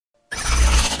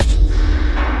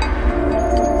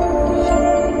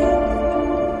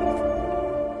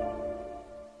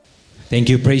Thank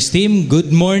you, praise team.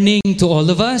 Good morning to all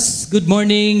of us. Good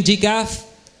morning, GCAF.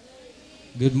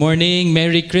 Good morning,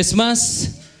 Merry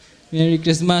Christmas. Merry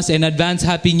Christmas and advance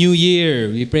Happy New Year.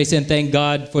 We praise and thank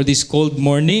God for this cold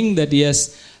morning that He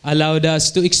has allowed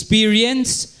us to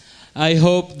experience. I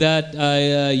hope that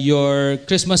your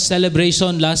Christmas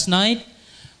celebration last night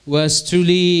was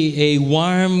truly a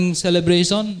warm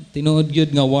celebration. Tinuod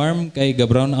gyud nga warm kay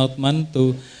ga-brown out man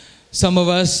to some of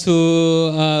us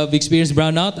who have experienced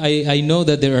brownout. I know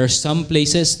that there are some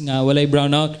places nga walay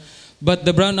brownout, but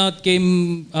the brownout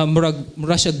came murag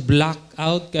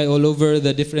blackout kay all over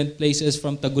the different places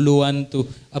from Taguluan to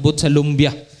abot sa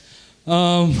Lumbia.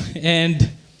 And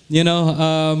you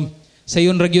know,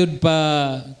 sayon ra gyud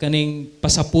pa kaning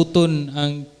pasaputon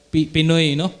ang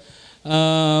Pinoy, no?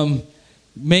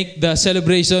 Make the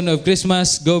celebration of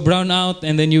Christmas go brown out,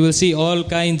 and then you will see all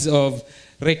kinds of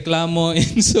reklamo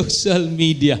in social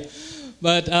media.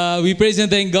 But we praise and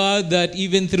thank God that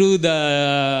even through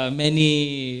the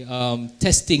many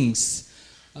testings,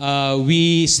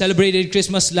 we celebrated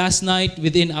Christmas last night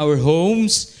within our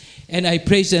homes. And I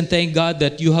praise and thank God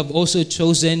that you have also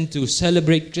chosen to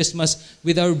celebrate Christmas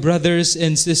with our brothers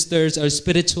and sisters, our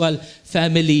spiritual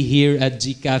family here at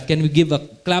GCAF. Can we give a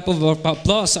clap of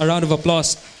applause, a round of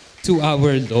applause to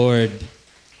our Lord?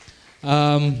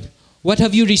 What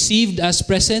have you received as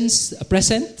presents? A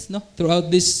present, no? Throughout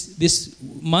this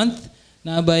month,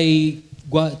 na bay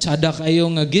tsada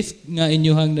kayong gift nga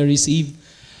inyohang na-receive.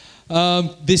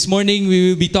 This morning we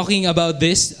will be talking about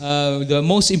this, the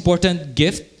most important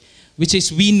gift, which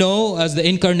is we know as the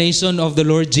incarnation of the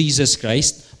Lord Jesus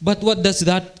Christ. But what does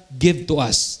that give to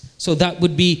us? So that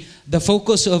would be the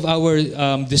focus of our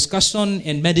discussion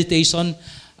and meditation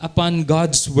upon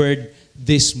God's Word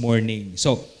this morning.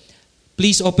 So,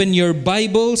 please open your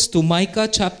Bibles to Micah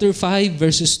chapter 5,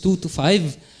 verses 2 to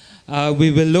 5.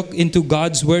 We will look into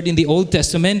God's Word in the Old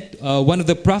Testament, one of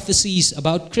the prophecies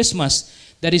about Christmas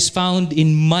that is found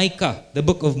in Micah, the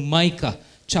book of Micah,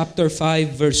 chapter 5,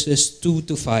 verses 2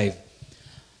 to 5.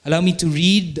 Allow me to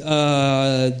read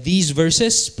these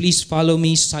verses. Please follow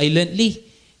me silently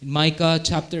in Micah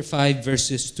chapter 5,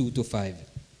 verses 2 to 5.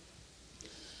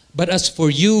 But as for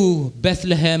you,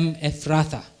 Bethlehem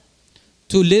Ephrathah,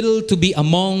 too little to be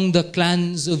among the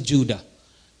clans of Judah,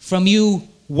 from you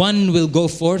one will go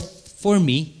forth for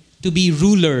me to be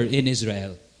ruler in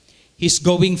Israel. His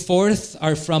going forth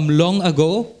are from long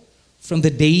ago, from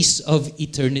the days of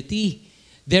eternity.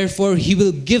 Therefore he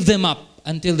will give them up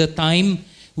until the time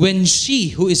when she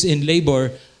who is in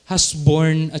labor has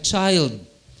borne a child.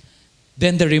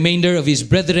 Then the remainder of his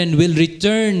brethren will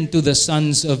return to the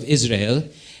sons of Israel,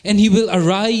 and he will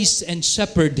arise and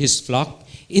shepherd his flock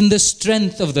in the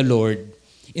strength of the Lord,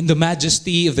 in the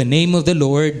majesty of the name of the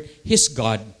Lord, his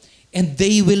God. And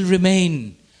they will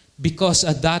remain, because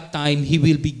at that time he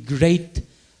will be great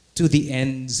to the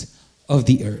ends of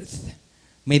the earth.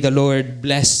 May the Lord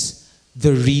bless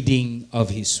the reading of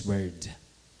his word.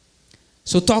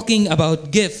 So talking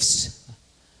about gifts,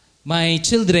 my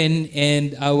children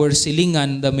and our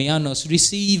silingan, the Mayanos,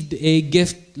 received a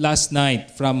gift last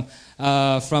night from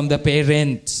the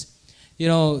parents. You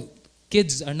know,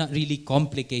 kids are not really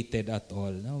complicated at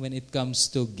all, no, when it comes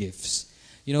to gifts.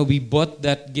 You know, we bought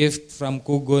that gift from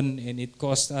Kugon and it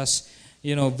cost us,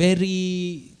 you know,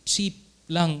 very cheap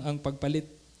lang ang pagpalit.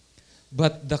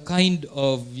 But the kind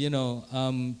of, you know,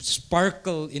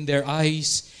 sparkle in their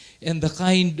eyes and the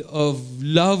kind of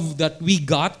love that we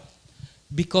got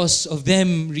because of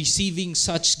them receiving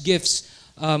such gifts,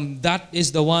 that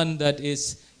is the one that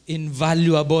is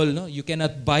invaluable. No? You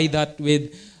cannot buy that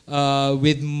with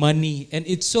money. And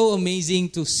it's so amazing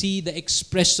to see the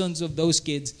expressions of those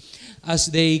kids as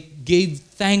they gave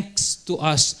thanks to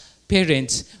us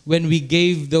parents when we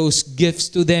gave those gifts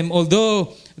to them.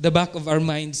 Although the back of our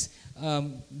minds,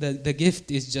 the gift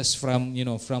is just from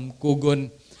Kugon.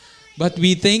 But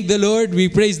we thank the Lord, we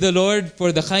praise the Lord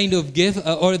for the kind of gift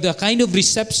or the kind of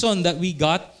reception that we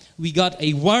got. We got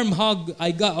a warm hug.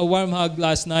 I got a warm hug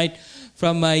last night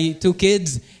from my two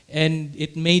kids. And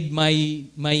it made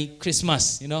my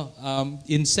Christmas,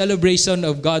 in celebration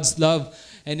of God's love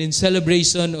and in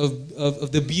celebration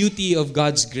of the beauty of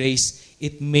God's grace.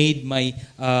 It made my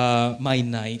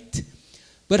night.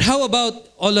 But how about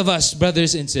all of us,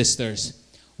 brothers and sisters?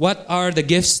 What are the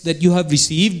gifts that you have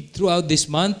received throughout this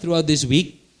month, throughout this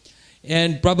week?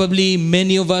 And probably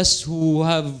many of us who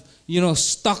have,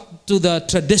 stuck to the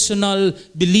traditional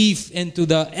belief and to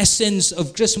the essence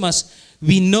of Christmas,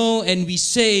 we know and we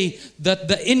say that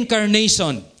the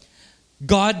incarnation,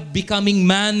 God becoming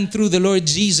man through the Lord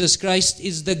Jesus Christ,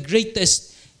 is the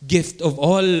greatest gift of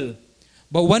all.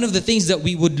 But one of the things that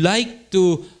we would like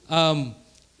to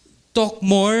talk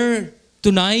more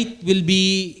tonight will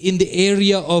be in the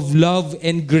area of love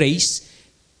and grace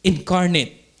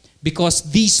incarnate,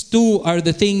 because these two are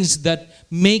the things that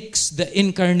makes the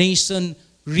incarnation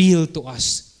real to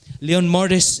us. Leon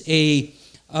Morris, a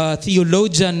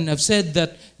theologian, have said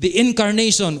that the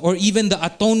incarnation, or even the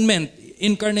atonement,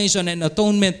 incarnation and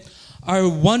atonement, are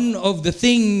one of the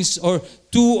things, or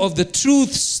two of the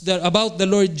truths that about the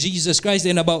Lord Jesus Christ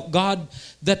and about God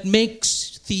that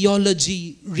makes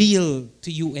theology real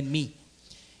to you and me.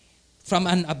 From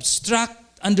an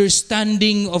abstract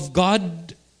understanding of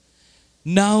God,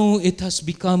 now it has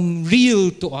become real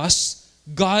to us.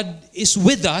 God is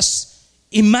with us.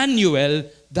 Emmanuel,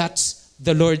 that's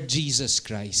the Lord Jesus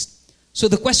Christ. So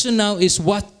the question now is,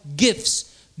 what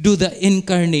gifts do the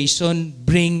incarnation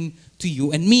bring to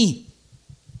you and me?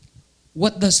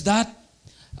 What does that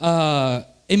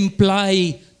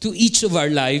imply to each of our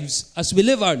lives as we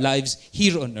live our lives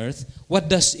here on earth? What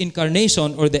does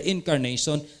incarnation or the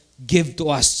incarnation give to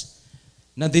us?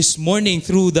 Now this morning,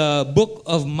 through the book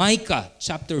of Micah,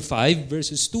 chapter 5,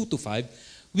 verses 2 to 5,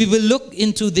 we will look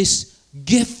into these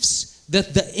gifts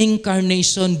that the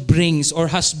incarnation brings or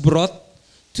has brought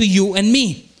to you and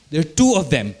me. There are two of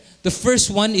them. The first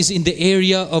one is in the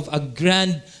area of a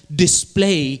grand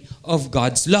display of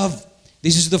God's love.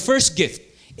 This is the first gift,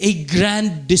 a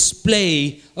grand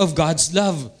display of God's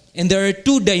love. And there are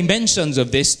two dimensions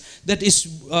of this that is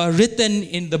written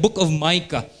in the book of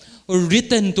Micah, or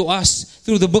written to us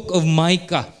through the book of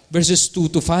Micah, verses 2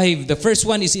 to 5. The first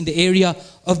one is in the area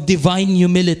of divine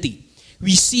humility.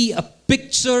 We see a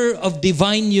picture of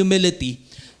divine humility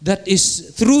that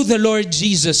is through the Lord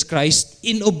Jesus Christ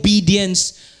in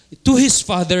obedience to His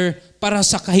Father para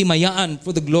sa kahimayaan,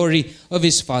 for the glory of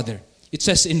His Father. It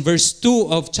says in verse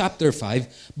 2 of chapter 5,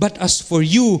 "But as for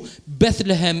you,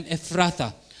 Bethlehem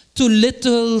Ephrathah, too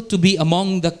little to be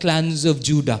among the clans of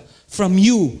Judah, from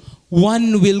you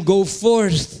one will go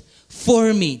forth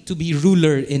for me to be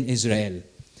ruler in Israel."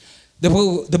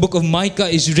 The book of Micah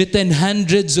is written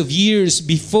hundreds of years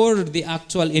before the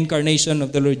actual incarnation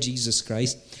of the Lord Jesus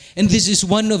Christ. And this is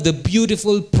one of the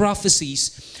beautiful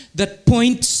prophecies that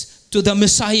points to the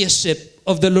messiahship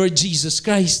of the Lord Jesus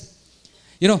Christ.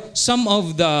 You know, some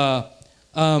of the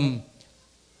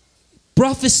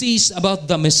prophecies about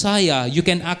the Messiah, you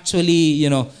can actually,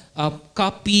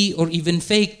 copy or even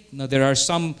fake. Now, there are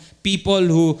some people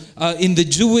who, in the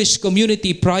Jewish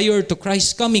community prior to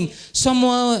Christ's coming,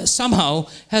 somehow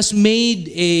has made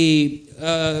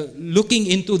a looking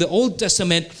into the Old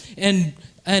Testament and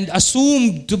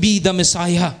assumed to be the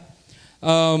Messiah.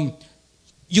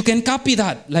 You can copy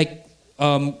that, like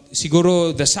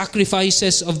siguro the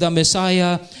sacrifices of the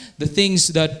Messiah, the things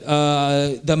that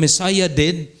the Messiah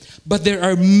did. But there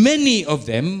are many of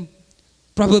them,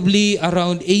 probably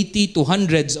around 80 to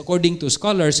hundreds according to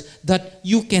scholars, that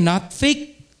you cannot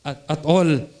fake at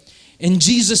all. And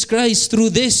Jesus Christ, through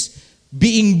this,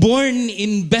 being born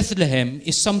in Bethlehem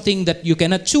is something that you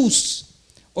cannot choose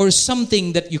or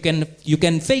something that you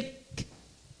can fake.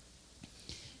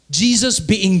 Jesus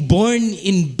being born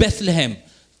in Bethlehem,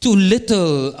 too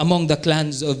little among the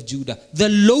clans of Judah, the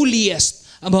lowliest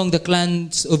among the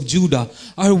clans of Judah,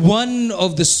 are one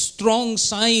of the strong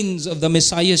signs of the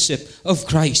messiahship of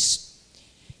Christ.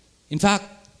 In fact,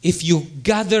 if you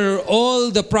gather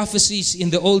all the prophecies in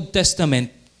the Old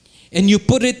Testament and you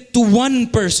put it to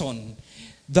one person,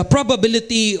 the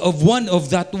probability of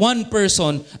that one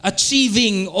person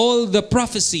achieving all the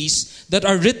prophecies that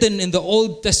are written in the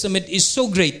Old Testament is so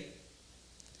great.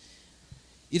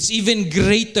 It's even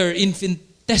greater,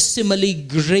 infinitesimally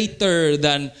greater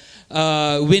than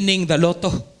winning the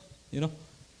lotto,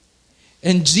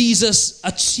 And Jesus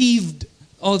achieved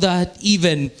all that,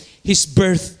 even His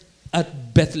birth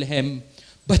at Bethlehem.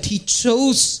 But He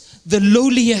chose the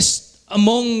lowliest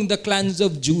among the clans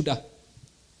of Judah.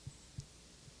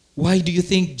 Why do you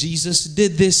think Jesus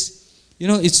did this?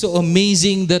 It's so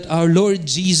amazing that our Lord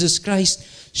Jesus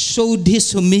Christ showed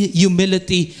His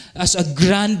humility as a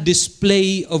grand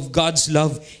display of God's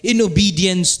love in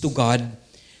obedience to God.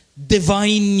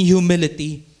 Divine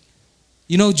humility.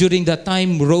 During that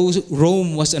time,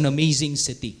 Rome was an amazing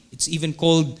city. It's even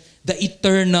called the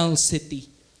eternal city.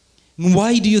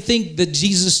 Why do you think that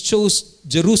Jesus chose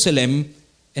Jerusalem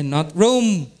and not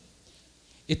Rome?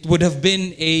 It would have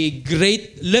been a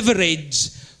great leverage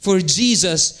for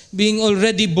Jesus being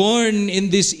already born in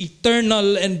this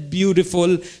eternal and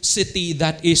beautiful city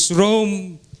that is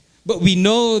Rome. But we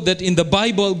know that in the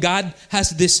Bible, God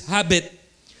has this habit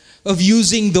of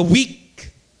using the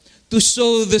weak to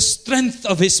show the strength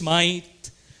of His might,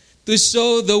 to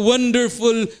show the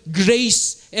wonderful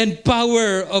grace and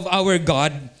power of our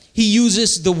God. He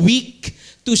uses the weak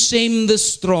to to shame the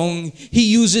strong.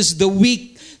 He uses the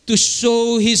weak to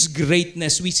show His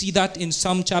greatness. We see that in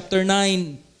Psalm chapter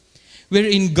 9,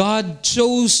 wherein God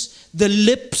chose the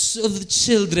lips of the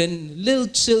children, little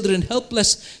children,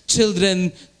 helpless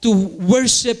children, to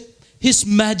worship His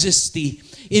majesty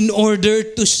in order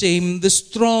to shame the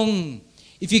strong.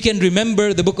 If you can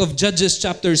remember, the book of Judges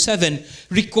chapter 7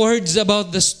 records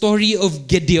about the story of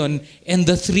Gideon and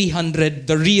the 300,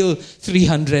 the real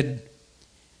 300.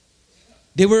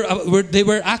 They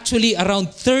were actually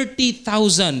around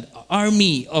 30,000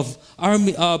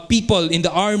 people in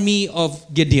the army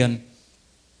of Gideon.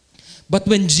 But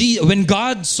when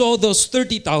God saw those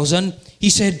 30,000, He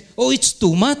said, "Oh, it's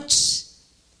too much.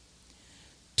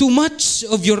 Too much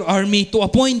of your army, to a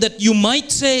point that you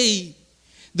might say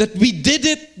that we did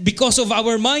it because of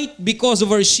our might, because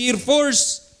of our sheer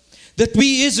force, that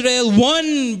we Israel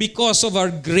won because of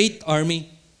our great army.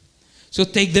 So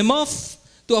take them off,"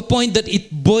 to a point that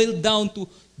it boiled down to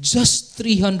just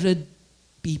 300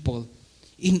 people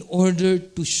in order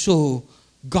to show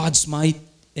God's might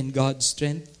and God's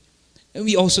strength. And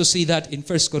we also see that in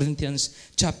 1 Corinthians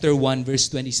chapter 1 verse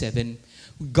 27.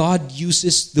 God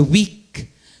uses the weak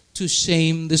to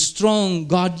shame the strong.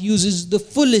 God uses the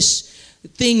foolish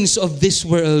things of this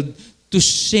world to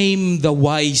shame the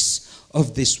wise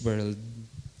of this world.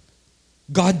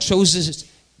 God chose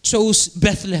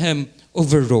Bethlehem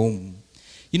over Rome.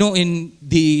 You know, in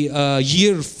the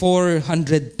year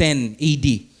 410 AD,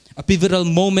 a pivotal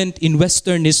moment in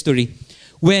Western history,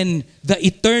 when the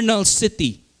eternal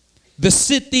city, the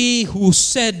city who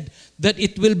said that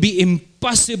it will be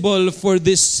impossible for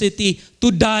this city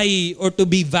to die or to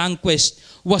be vanquished,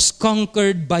 was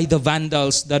conquered by the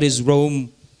Vandals, that is Rome.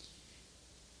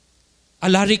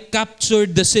 Alaric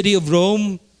captured the city of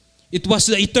Rome. It was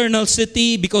the eternal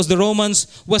city because the Romans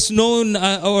was known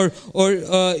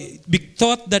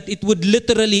thought that it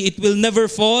will never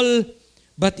fall.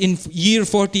 But in year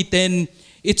 4010,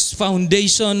 its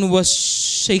foundation was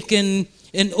shaken,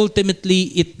 and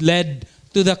ultimately it led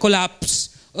to the collapse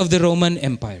of the Roman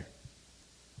Empire.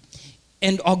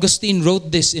 And Augustine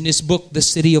wrote this in his book, The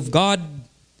City of God.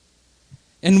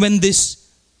 And when this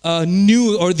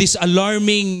this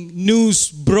alarming news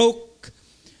broke,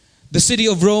 the city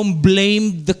of Rome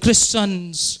blamed the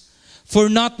Christians for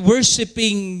not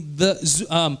worshiping the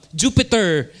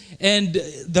Jupiter and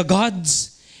the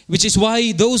gods, which is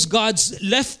why those gods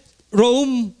left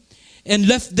Rome and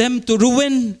left them to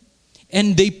ruin.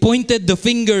 And they pointed the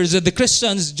fingers at the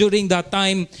Christians during that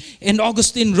time. And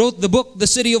Augustine wrote the book, The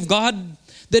City of God,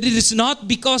 that it is not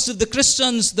because of the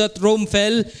Christians that Rome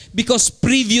fell, because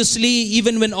previously,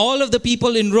 even when all of the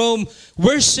people in Rome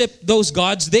worshipped those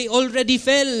gods, they already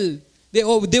fell. They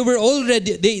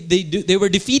were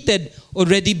defeated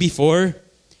already before.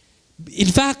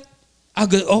 In fact,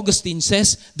 Augustine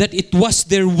says that it was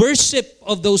their worship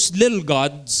of those little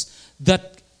gods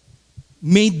that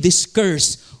made this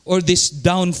curse or this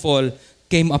downfall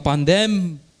came upon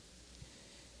them.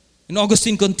 And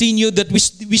Augustine continued that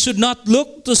we should not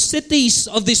look to cities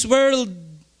of this world.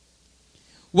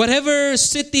 Whatever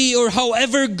city or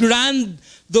however grand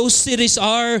those cities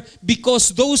are, because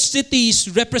those cities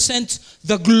represent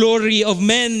the glory of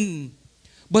men.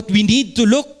 But we need to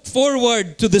look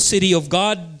forward to the city of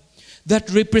God that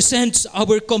represents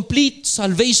our complete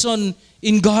salvation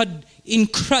in God, in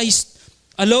Christ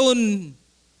alone.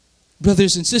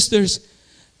 Brothers and sisters,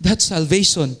 that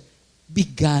salvation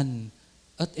began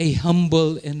at a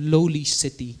humble and lowly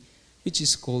city, which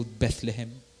is called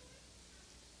Bethlehem.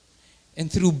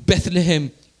 And through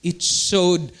Bethlehem, it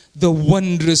showed the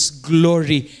wondrous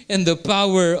glory and the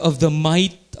power of the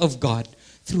might of God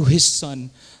through His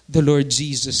Son, the Lord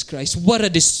Jesus Christ. What a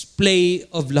display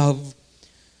of love.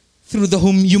 Through the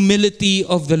humility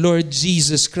of the Lord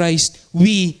Jesus Christ,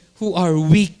 we who are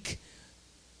weak,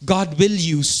 God will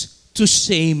use to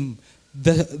shame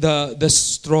the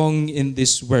strong in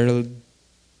this world.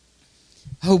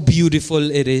 How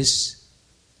beautiful it is.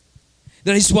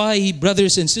 That is why,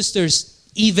 brothers and sisters,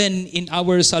 even in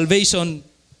our salvation,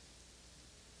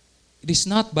 it is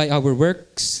not by our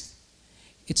works.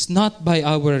 It's not by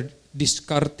our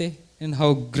discarte and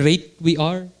how great we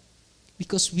are,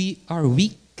 because we are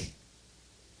weak.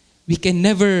 We can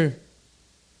never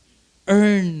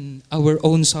earn our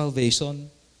own salvation,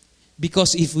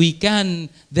 because if we can,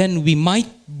 then we might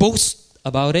boast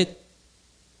about it.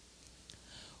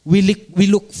 We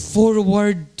look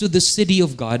forward to the city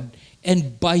of God,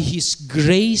 and by His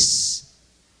grace,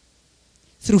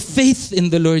 through faith in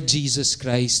the Lord Jesus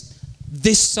Christ,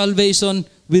 this salvation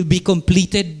will be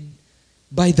completed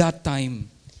by that time.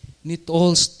 And it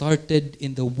all started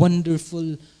in the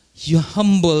wonderful,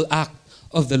 humble act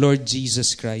of the Lord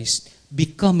Jesus Christ,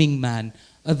 becoming man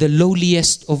at the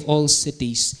lowliest of all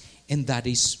cities, and that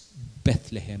is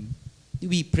Bethlehem.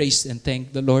 We praise and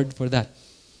thank the Lord for that.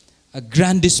 A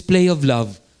grand display of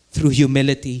love through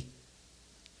humility.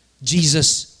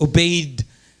 Jesus obeyed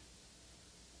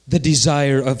the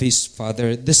desire of his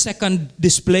Father. The second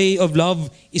display of love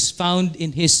is found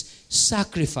in his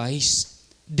sacrifice,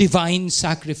 divine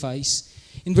sacrifice.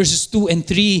 In verses 2 and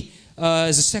 3,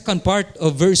 the second part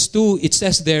of verse 2, it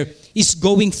says there, his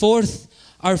going forth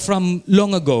are from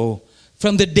long ago,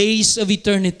 from the days of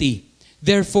eternity.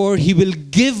 Therefore, he will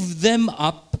give them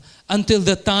up until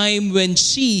the time when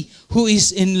she who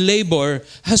is in labor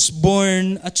has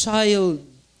borne a child.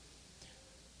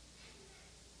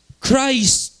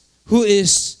 Christ, who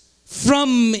is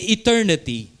from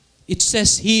eternity, it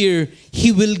says here,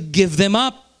 he will give them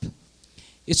up.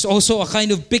 It's also a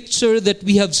kind of picture that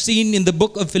we have seen in the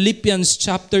book of Philippians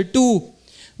chapter 2,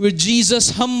 where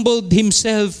Jesus humbled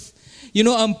himself,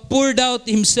 and poured out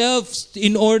himself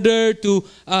in order to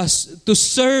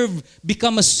serve,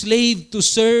 become a slave, to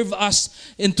serve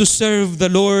us and to serve the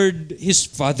Lord, his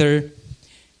Father.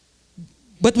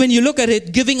 But when you look at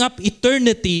it, giving up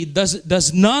eternity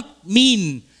does not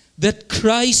mean that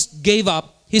Christ gave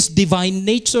up his divine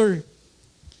nature.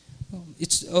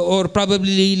 Or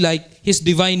probably like his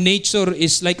divine nature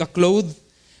is like a cloth,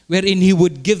 wherein he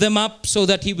would give them up so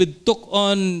that he would took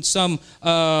on some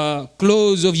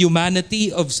clothes of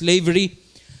humanity, of slavery.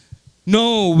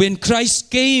 No, when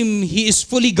Christ came, he is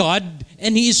fully God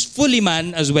and he is fully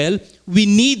man as well. We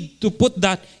need to put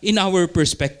that in our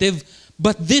perspective.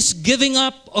 But this giving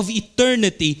up of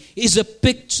eternity is a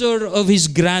picture of his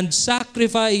grand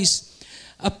sacrifice.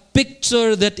 A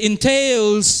picture that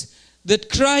entails that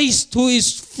Christ, who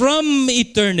is from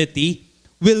eternity,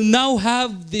 will now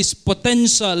have this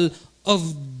potential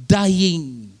of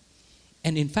dying.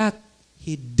 And in fact,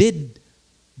 he did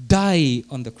die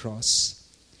on the cross.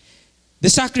 The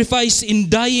sacrifice in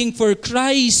dying for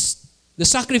Christ, the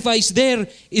sacrifice there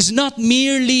is not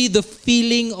merely the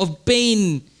feeling of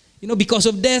pain, because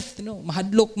of death,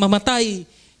 mahadlok, mamatay.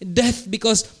 Death,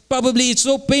 because probably it's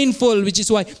so painful, which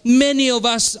is why many of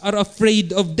us are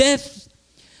afraid of death.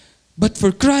 But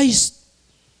for Christ,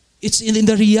 it's in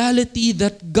the reality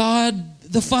that God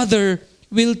the Father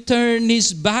will turn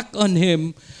his back on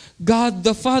him. God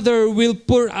the Father will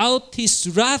pour out his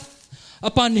wrath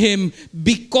upon him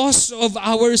because of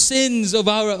our sins,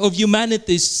 of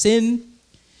humanity's sin,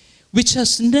 which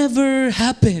has never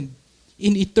happened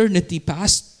in eternity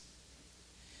past.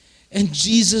 And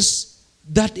Jesus,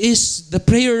 that is the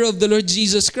prayer of the Lord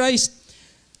Jesus Christ,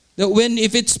 that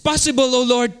if it's possible, O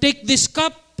Lord, take this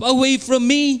cup away from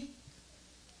me,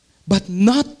 but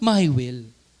not my will,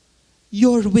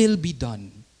 your will be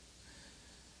done.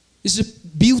 It's the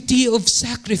beauty of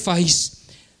sacrifice,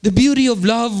 the beauty of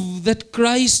love that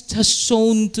Christ has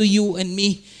shown to you and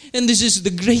me. And this is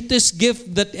the greatest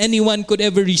gift that anyone could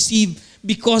ever receive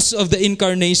because of the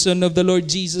incarnation of the Lord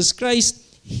Jesus Christ.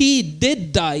 He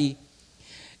did die.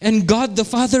 And God the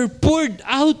Father poured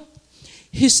out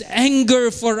his anger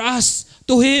for us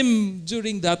to him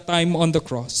during that time on the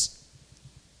cross.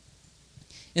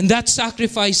 And that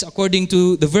sacrifice, according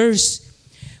to the verse,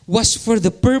 was for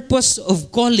the purpose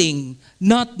of calling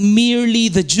not merely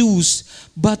the Jews,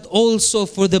 but also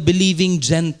for the believing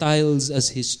Gentiles as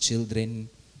his children.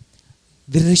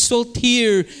 The result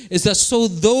here is that so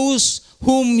those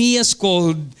whom he has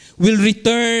called will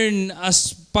return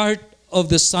as part of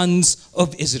the sons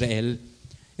of Israel.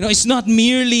 It's not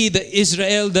merely the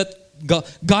Israel that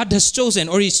God has chosen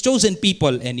or his chosen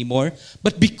people anymore,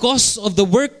 but because of the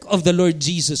work of the Lord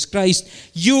Jesus Christ,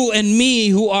 you and me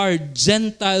who are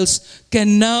Gentiles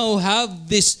can now have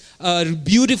this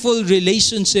beautiful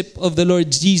relationship of the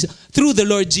Lord Jesus through the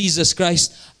Lord Jesus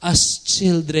Christ as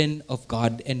children of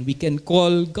God, and we can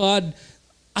call God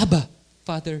Abba,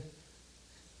 Father,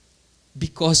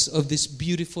 because of this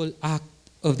beautiful act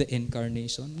of the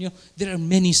incarnation. There are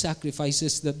many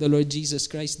sacrifices that the Lord Jesus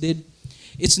Christ did.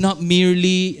 It's not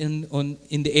merely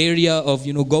in the area of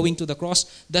going to the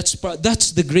cross. That's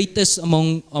the greatest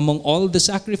among all the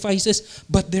sacrifices.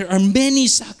 But there are many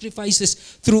sacrifices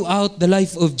throughout the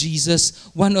life of Jesus.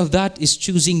 One of that is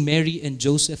choosing Mary and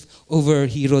Joseph over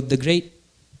Herod the Great.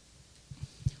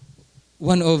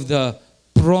 One of the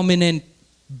prominent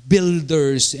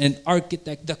builders and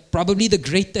architects, probably the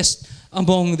greatest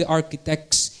among the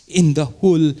architects in the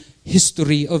whole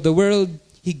history of the world.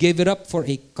 He gave it up for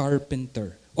a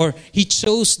carpenter. Or he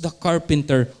chose the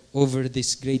carpenter over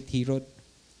this great Herod.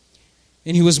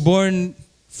 And he was born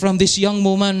from this young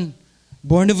woman,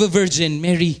 born of a virgin,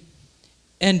 Mary,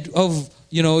 and of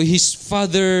his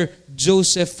father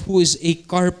Joseph, who is a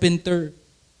carpenter.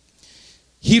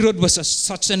 Herod was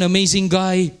such an amazing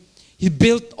guy. He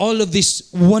built all of these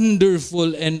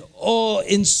wonderful and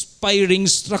awe-inspiring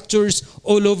structures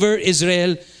all over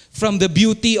Israel, from the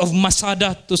beauty of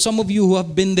Masada. To some of you who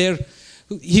have been there,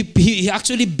 he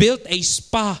actually built a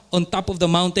spa on top of the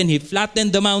mountain. He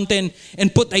flattened the mountain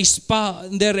and put a spa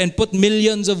there and put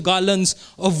millions of gallons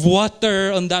of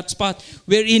water on that spot,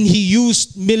 wherein he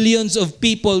used millions of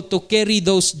people to carry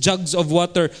those jugs of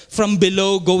water from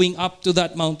below going up to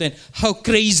that mountain. How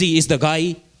crazy is the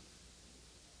guy?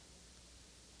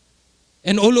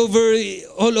 And all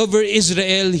over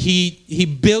Israel, he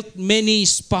built many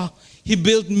spa. He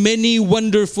built many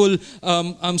wonderful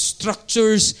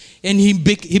structures, and he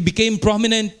became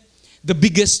prominent. The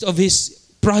biggest of his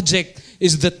project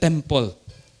is the temple.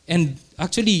 And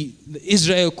actually,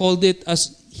 Israel called it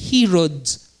as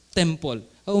Herod's temple.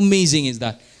 How amazing is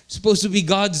that? Supposed to be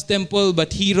God's temple,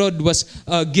 but Herod was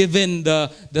given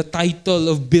the title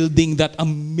of building that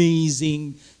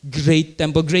amazing, great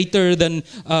temple. Greater than...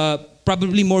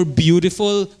 probably more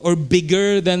beautiful or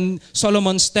bigger than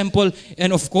Solomon's temple,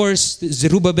 and of course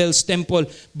Zerubbabel's temple.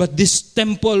 But this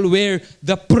temple where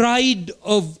the pride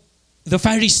of the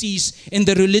Pharisees and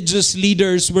the religious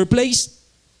leaders were placed,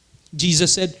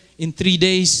 Jesus said, in 3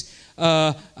 days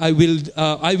I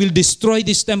will destroy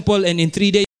this temple, and in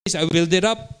 3 days I will build it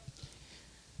up.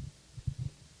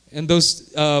 And those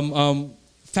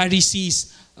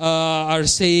Pharisees are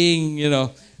saying,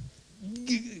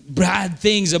 bad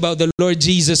things about the Lord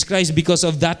Jesus Christ because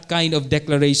of that kind of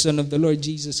declaration of the Lord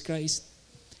Jesus Christ.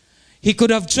 He could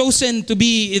have chosen to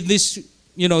be in this,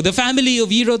 the family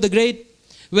of Herod the Great,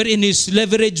 wherein his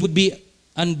leverage would be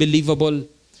unbelievable.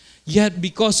 Yet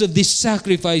because of this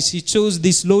sacrifice, he chose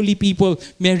these lowly people,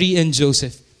 Mary and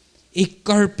Joseph, a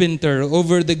carpenter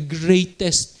over the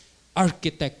greatest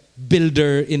architect,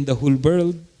 builder in the whole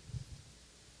world.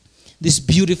 This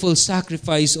beautiful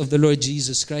sacrifice of the Lord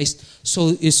Jesus Christ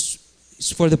is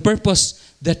for the purpose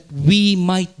that we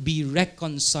might be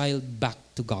reconciled back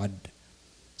to God.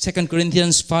 2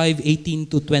 Corinthians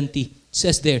 5:18-20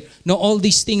 says there, "Now all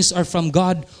these things are from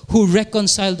God, who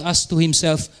reconciled us to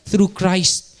himself through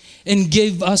Christ and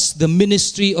gave us the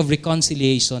ministry of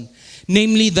reconciliation.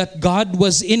 Namely, that God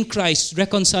was in Christ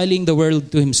reconciling the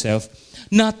world to himself,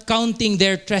 not counting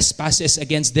their trespasses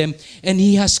against them, and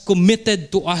he has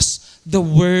committed to us the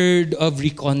word of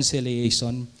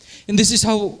reconciliation." And this is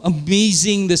how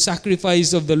amazing the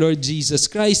sacrifice of the Lord Jesus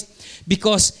Christ,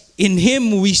 because in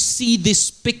him we see this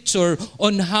picture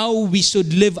on how we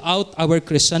should live out our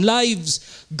Christian lives.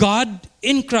 God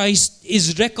in Christ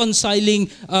is reconciling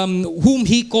whom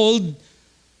he called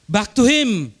back to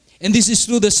him. And this is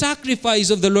through the sacrifice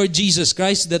of the Lord Jesus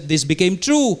Christ that this became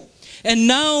true. And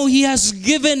now he has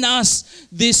given us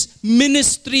this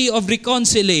ministry of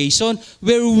reconciliation,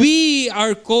 where we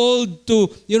are called to,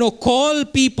 call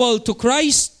people to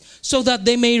Christ so that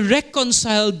they may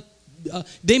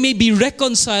be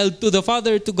reconciled to the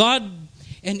Father, to God.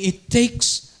 And it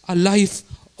takes a life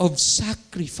of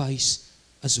sacrifice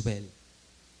as well.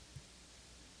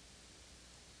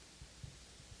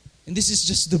 And this is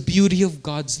just the beauty of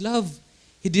God's love.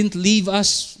 He didn't leave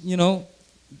us,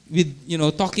 with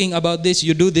talking about this,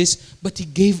 you do this, but he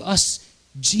gave us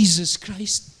Jesus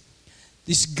Christ,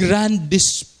 this grand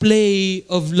display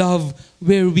of love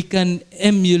where we can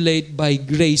emulate by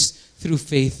grace through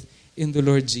faith in the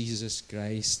Lord Jesus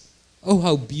Christ. Oh,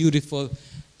 how beautiful.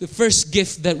 The first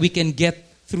gift that we can get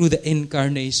through the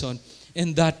incarnation,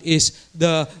 and that is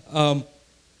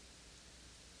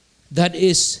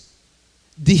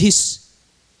his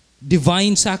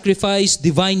divine sacrifice,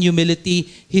 divine humility,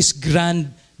 his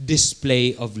grand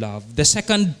display of love. The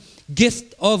second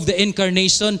gift of the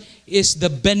incarnation is the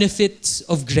benefits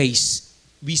of grace.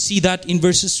 We see that in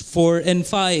verses 4 and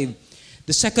 5.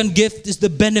 The second gift is the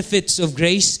benefits of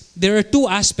grace. There are two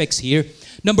aspects here.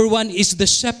 Number one is the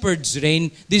shepherd's reign.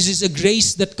 This is a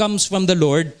grace that comes from the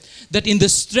Lord, that in the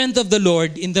strength of the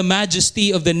Lord, in the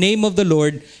majesty of the name of the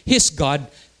Lord, his God,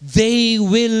 they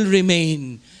will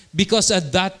remain, because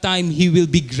at that time he will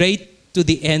be great to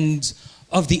the ends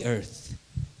of the earth.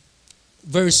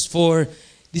 Verse 4,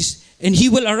 and he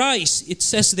will arise, it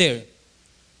says there.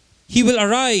 He will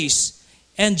arise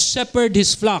and shepherd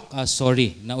his flock.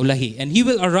 Naulahi. And he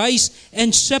will arise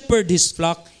and shepherd his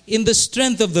flock in the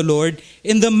strength of the Lord,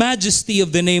 in the majesty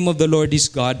of the name of the Lord his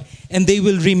God, and they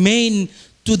will remain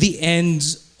to the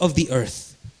ends of the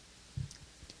earth.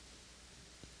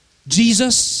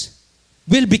 Jesus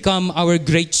will become our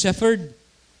great shepherd.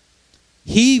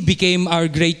 He became our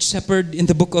great shepherd in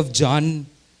the book of John.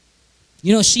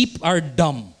 Sheep are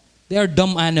dumb. They are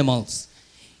dumb animals.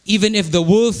 even if the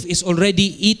wolf is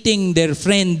already eating their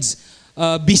friends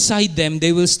beside them,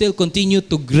 they will still continue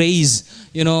to graze,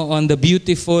 on the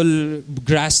beautiful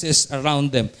grasses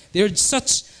around them. They're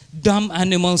such dumb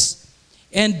animals,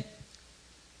 and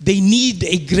they need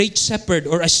a great shepherd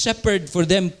or a shepherd for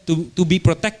them to be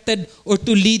protected or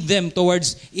to lead them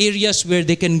towards areas where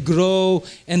they can grow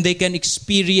and they can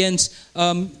experience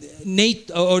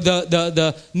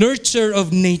the nurture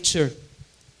of nature.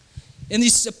 And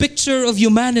it's a picture of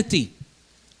humanity,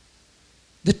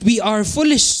 that we are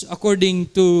foolish according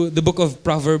to the book of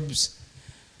Proverbs.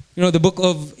 The book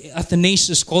of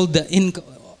Athanasius called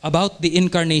about the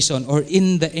incarnation or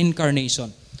in the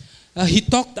incarnation. He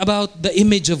talked about the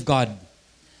image of God,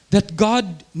 that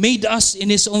God made us in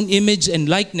His own image and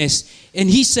likeness. And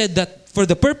He said that for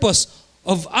the purpose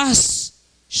of us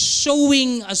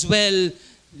showing as well,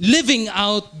 living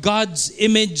out God's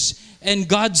image and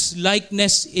God's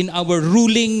likeness in our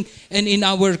ruling and in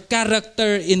our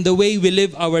character, in the way we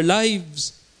live our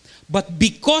lives. But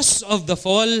because of the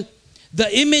fall,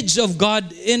 the image of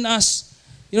God in us,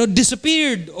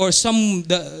 disappeared, or some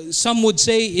would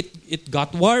say it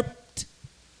got warped.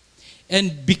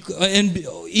 And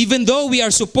even though we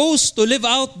are supposed to live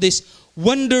out this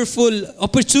wonderful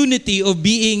opportunity of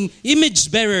being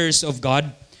image bearers of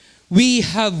God, we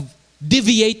have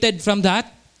deviated from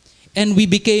that, and we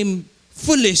became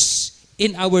foolish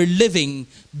in our living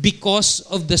because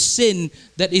of the sin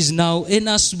that is now in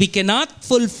us. We cannot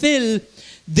fulfill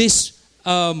this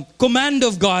command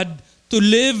of God to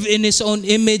live in His own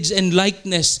image and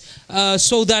likeness,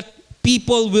 so that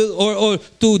people will, or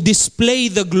to display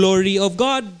the glory of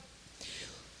God.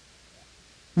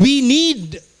 We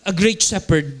need a great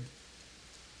shepherd.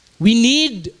 We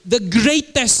need the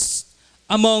greatest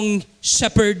among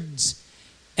shepherds.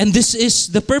 And this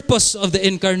is the purpose of the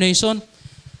incarnation,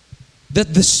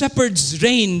 that the shepherd's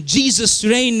reign, Jesus'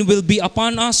 reign, will be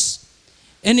upon us,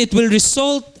 and it will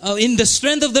result in the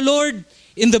strength of the Lord,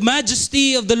 in the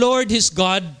majesty of the Lord His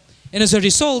God. And as a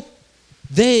result,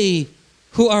 they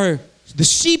who are the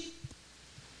sheep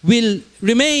will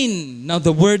remain. Now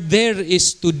the word there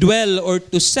is to dwell or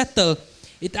to settle.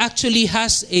 It actually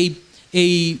has a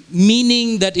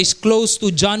meaning that is close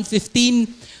to John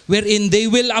 15, wherein they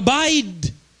will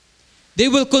abide. They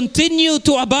will continue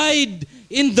to abide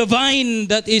in the vine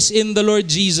that is in the Lord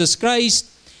Jesus Christ,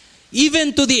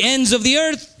 even to the ends of the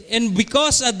earth. And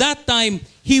because at that time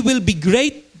He will be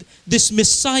great, this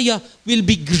Messiah will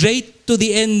be great to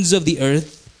the ends of the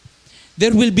earth,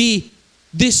 there will be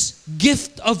this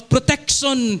gift of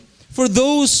protection for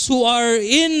those who are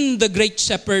in the great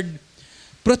shepherd.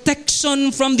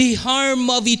 Protection from the harm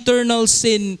of eternal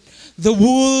sin, the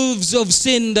wolves of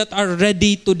sin that are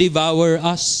ready to devour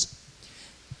us.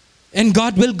 And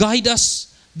God will guide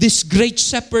us. This great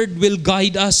shepherd will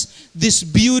guide us. This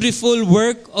beautiful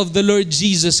work of the Lord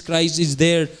Jesus Christ is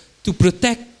there to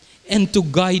protect and to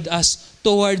guide us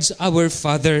towards our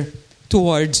Father,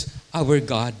 towards our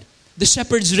God. The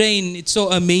shepherd's reign, it's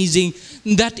so amazing.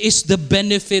 That is the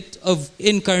benefit of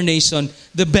incarnation,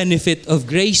 the benefit of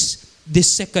grace, the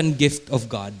second gift of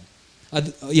God.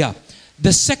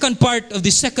 The second part of the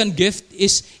second gift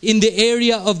is in the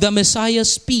area of the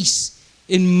Messiah's peace.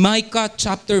 In Micah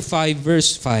chapter 5,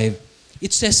 verse 5,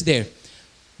 it says there,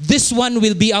 "This one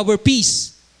will be our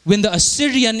peace when the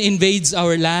Assyrian invades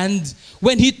our land,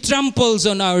 when he tramples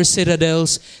on our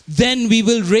citadels, then we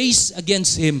will race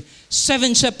against him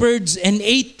 7 shepherds and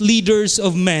 8 leaders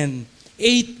of men."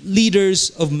 8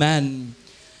 leaders of man.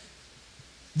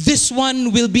 This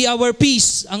one will be our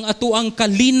peace. Ang atuang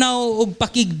kalinaw ug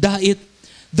pakigdait.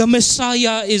 The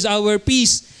Messiah is our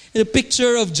peace. In a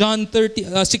picture of John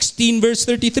 16 verse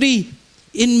 33.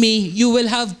 In me you will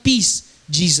have peace,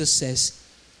 Jesus says.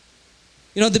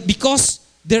 Because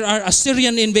there are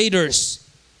Assyrian invaders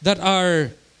that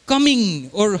are coming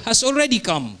or has already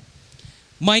come.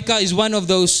 Micah is one of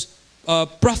those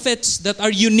prophets that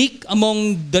are unique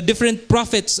among the different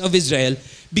prophets of Israel,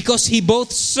 because he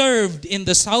both served in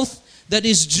the south, that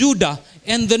is Judah,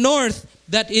 and the north,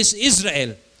 that is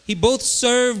Israel. He both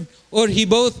served, or he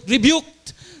both rebuked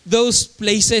those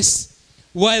places.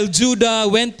 While Judah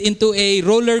went into a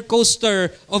roller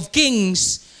coaster of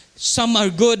kings, some are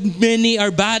good, many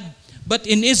are bad. But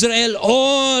in Israel,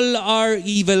 all are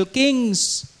evil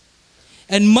kings.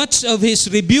 And much of his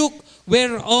rebuke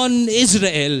were on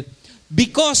Israel,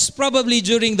 because probably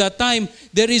during that time,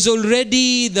 there is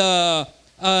already the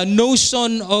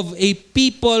notion of a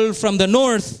people from the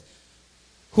north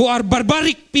who are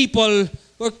barbaric people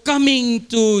who are coming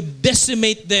to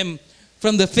decimate them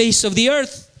from the face of the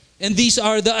earth. And these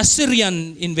are the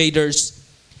Assyrian invaders.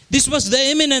 This was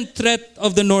the imminent threat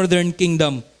of the northern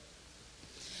kingdom.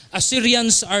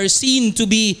 Assyrians are seen to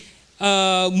be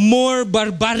more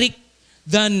barbaric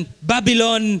than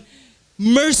Babylon,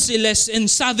 merciless and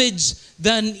savage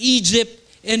than Egypt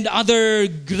and other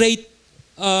great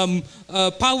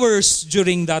powers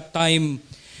during that time.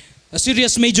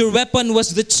 Assyria's major weapon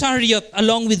was the chariot,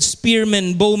 along with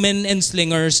spearmen, bowmen, and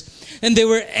slingers. And they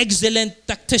were excellent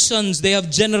tacticians. They have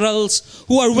generals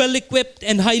who are well equipped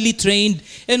and highly trained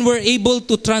and were able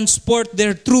to transport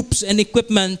their troops and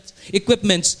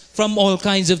equipments from all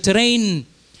kinds of terrain.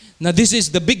 Now this is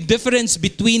the big difference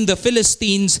between the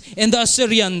Philistines and the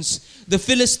Assyrians. The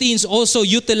Philistines also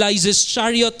utilizes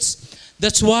chariots.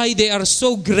 That's why they are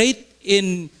so great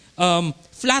in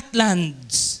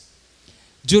flatlands.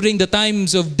 During the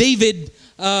times of David,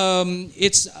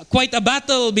 it's quite a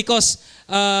battle because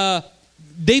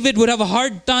David would have a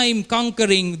hard time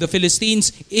conquering the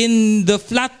Philistines in the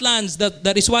flatlands.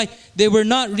 That is why they were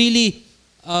not really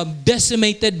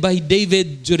decimated by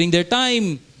David during their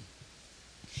time.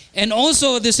 And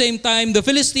also at the same time, the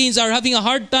Philistines are having a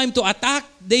hard time to attack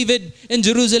David in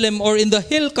Jerusalem or in the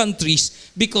hill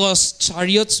countries because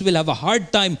chariots will have a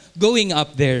hard time going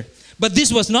up there. But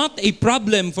this was not a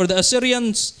problem for the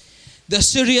Assyrians. The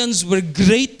Assyrians were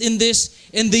great in this,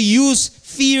 and they used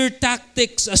fear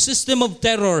tactics, a system of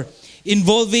terror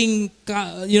involving,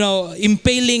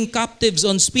 impaling captives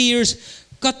on spears,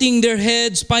 cutting their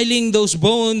heads, piling those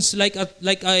bones like a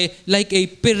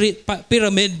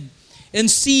pyramid, and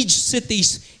siege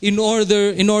cities in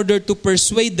order to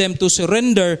persuade them to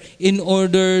surrender, in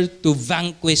order to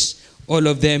vanquish all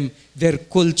of them, their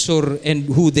culture and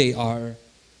who they are.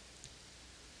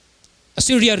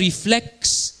 Assyria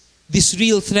reflects this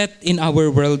real threat in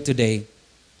our world today.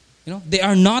 They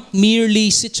are not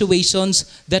merely situations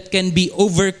that can be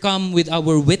overcome with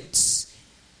our wits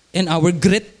and our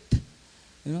grit,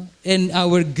 and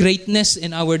our greatness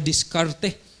and our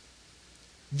discarte.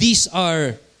 These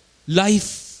are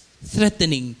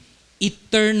life-threatening,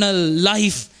 eternal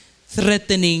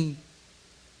life-threatening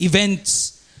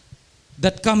events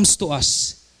that comes to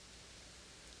us.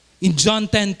 In John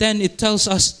 10:10, it tells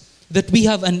us that we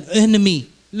have an enemy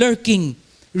lurking,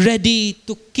 ready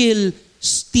to kill,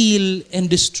 steal, and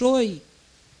destroy.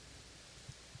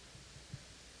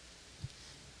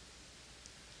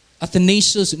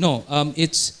 Athanasius,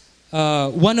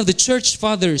 one of the church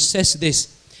fathers says this,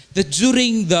 that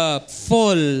during the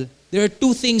fall, there are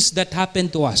two things that happen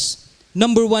to us.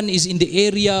 Number one is in the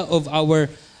area of our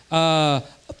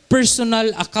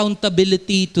personal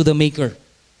accountability to the Maker.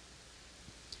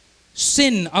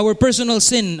 Sin, our personal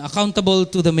sin, accountable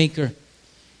to the Maker.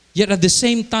 Yet at the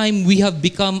same time, we have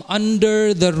become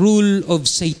under the rule of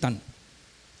Satan.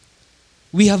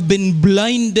 We have been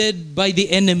blinded by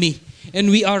the enemy, and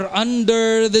we are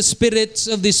under the spirits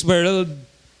of this world.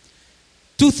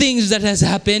 Two things that has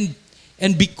happened,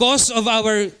 and because of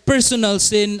our personal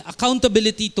sin,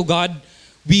 accountability to God,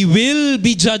 we will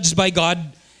be judged by God,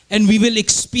 and we will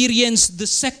experience the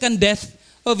second death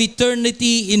of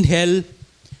eternity in hell.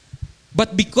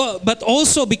 But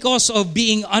also because of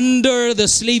being under the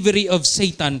slavery of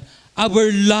Satan,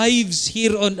 our lives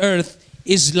here on earth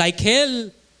is like hell.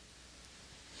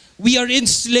 We are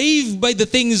enslaved by the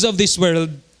things of this world.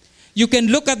 You can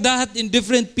look at that in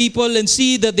different people and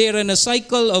see that they're in a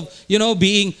cycle of,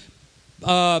 being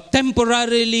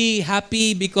temporarily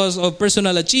happy because of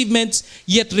personal achievements,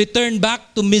 yet return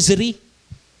back to misery.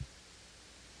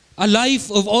 A life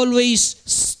of always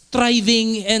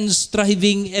striving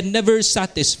and never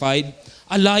satisfied.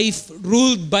 A life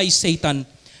ruled by Satan,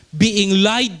 being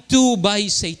lied to by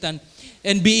Satan,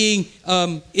 and being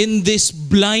in this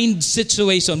blind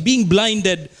situation, being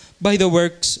blinded by the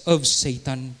works of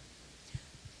Satan.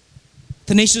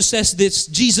 Athanasius says this,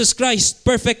 Jesus Christ,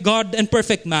 perfect God and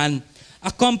perfect man,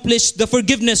 accomplished the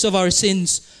forgiveness of our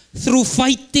sins through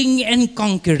fighting and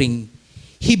conquering.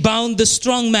 He bound the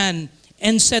strong man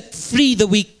and set free the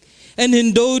weak, and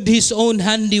endowed his own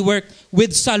handiwork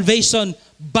with salvation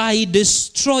by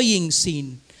destroying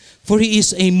sin. For he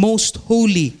is a most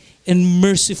holy and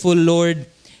merciful Lord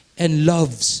and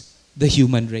loves the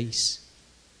human race.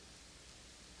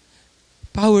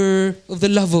 Power of the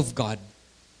love of God.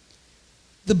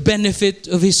 The benefit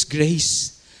of His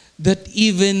grace, that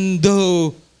even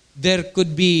though there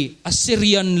could be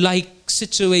Assyrian-like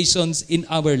situations in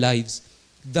our lives,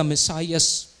 the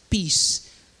Messiah's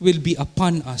peace will be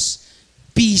upon us.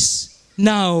 Peace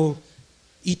now,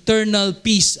 eternal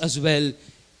peace as well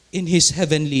in His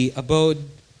heavenly abode.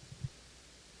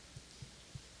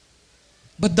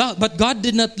 But God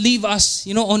did not leave us,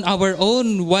 on our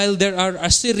own while there are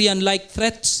Assyrian-like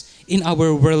threats in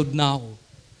our world now.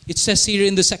 It says here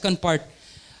in the second part,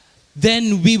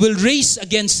 then we will race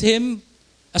against him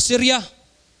Assyria,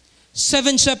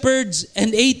 7 shepherds,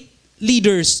 and 8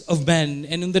 leaders of men.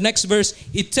 And in the next verse,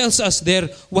 it tells us there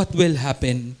what will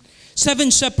happen.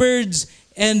 7 shepherds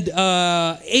and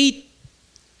 8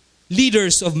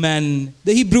 leaders of man.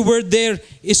 The Hebrew word there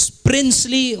is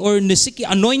princely or nisiki,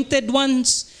 anointed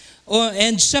ones,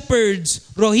 and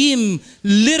shepherds, rohim,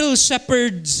 little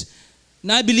shepherds.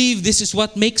 And I believe this is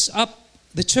what makes up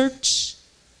the church.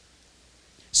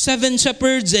 7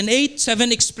 shepherds and 8.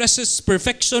 7 expresses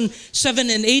perfection. 7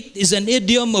 and 8 is an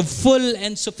idiom of full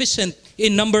and sufficient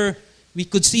in number. We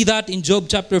could see that in Job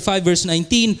chapter 5 verse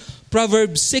 19,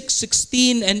 Proverbs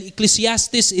 6:16, and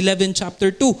Ecclesiastes 11 chapter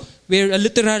 2, where a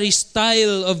literary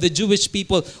style of the Jewish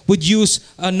people would use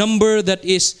a number that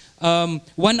is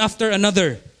one after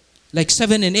another, like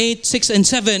 7 and 8, 6 and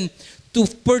 7, to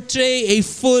portray a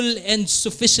full and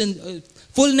sufficient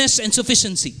fullness and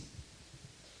sufficiency.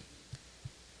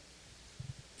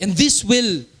 And this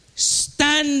will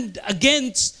stand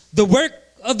against the work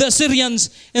of the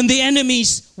Assyrians and the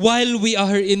enemies while we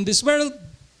are in this world.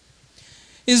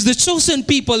 Is the chosen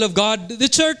people of God, the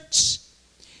church.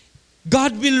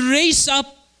 God will raise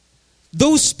up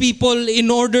those people in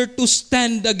order to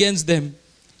stand against them.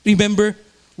 Remember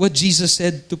what Jesus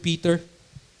said to Peter?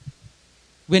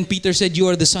 When Peter said, "You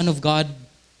are the Son of God,"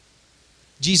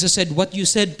 Jesus said, "What you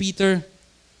said, Peter,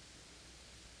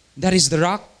 that is the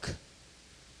rock.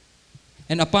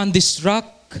 And upon this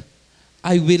rock,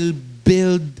 I will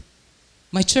build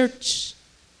my church.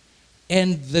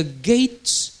 And the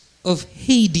gates of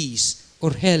Hades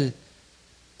or hell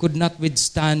could not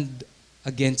withstand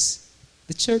against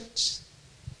the church."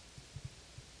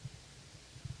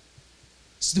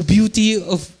 It's the beauty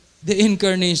of the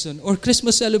incarnation or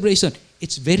Christmas celebration.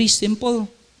 It's very simple.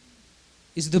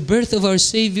 It's the birth of our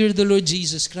Savior, the Lord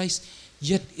Jesus Christ.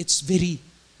 Yet it's very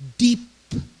deep.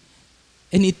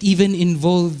 And it even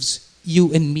involves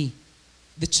you and me,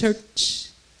 the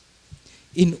church,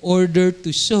 in order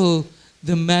to show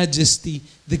the majesty,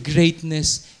 the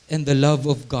greatness, and the love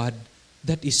of God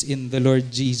that is in the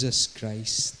Lord Jesus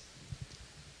Christ.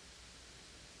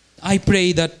 I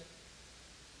pray that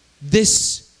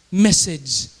this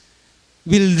message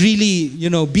will really,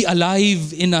 be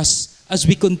alive in us as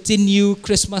we continue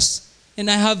Christmas. And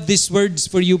I have these words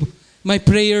for you. My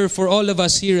prayer for all of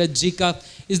us here at GCAP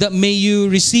is that may you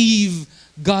receive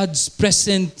God's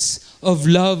presence of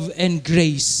love and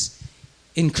grace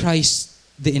in Christ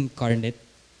the incarnate.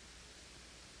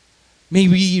 May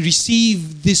we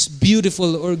receive this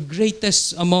beautiful or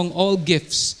greatest among all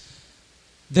gifts,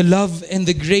 the love and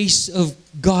the grace of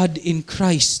God in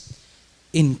Christ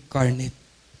incarnate.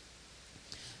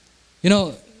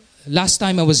 Last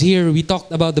time I was here, we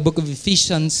talked about the book of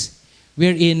Ephesians,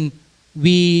 wherein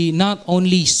we not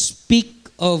only speak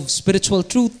of spiritual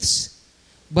truths,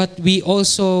 but we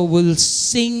also will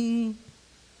sing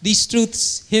these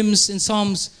truths, hymns and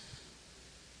psalms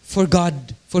for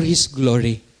God, for His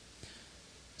glory.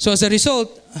 So as a result,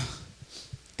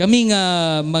 kaming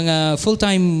mga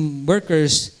full-time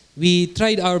workers, we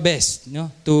tried our best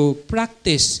to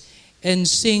practice and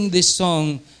sing this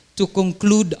song to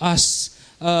conclude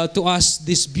to us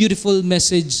this beautiful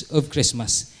message of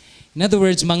Christmas. In other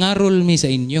words, mangarol mi sa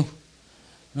inyo.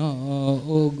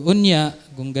 Unya,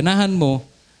 kung ganahan mo,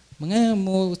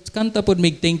 kanta pod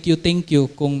mig thank you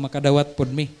kung makadawat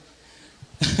pod mi.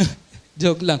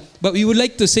 Joke lang. But we would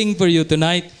like to sing for you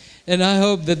tonight, and I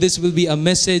hope that this will be a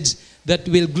message that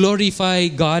will glorify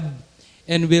God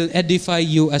and will edify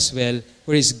you as well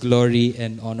for His glory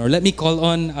and honor. Let me call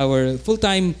on our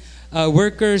full-time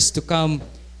workers to come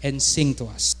and sing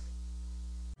to us.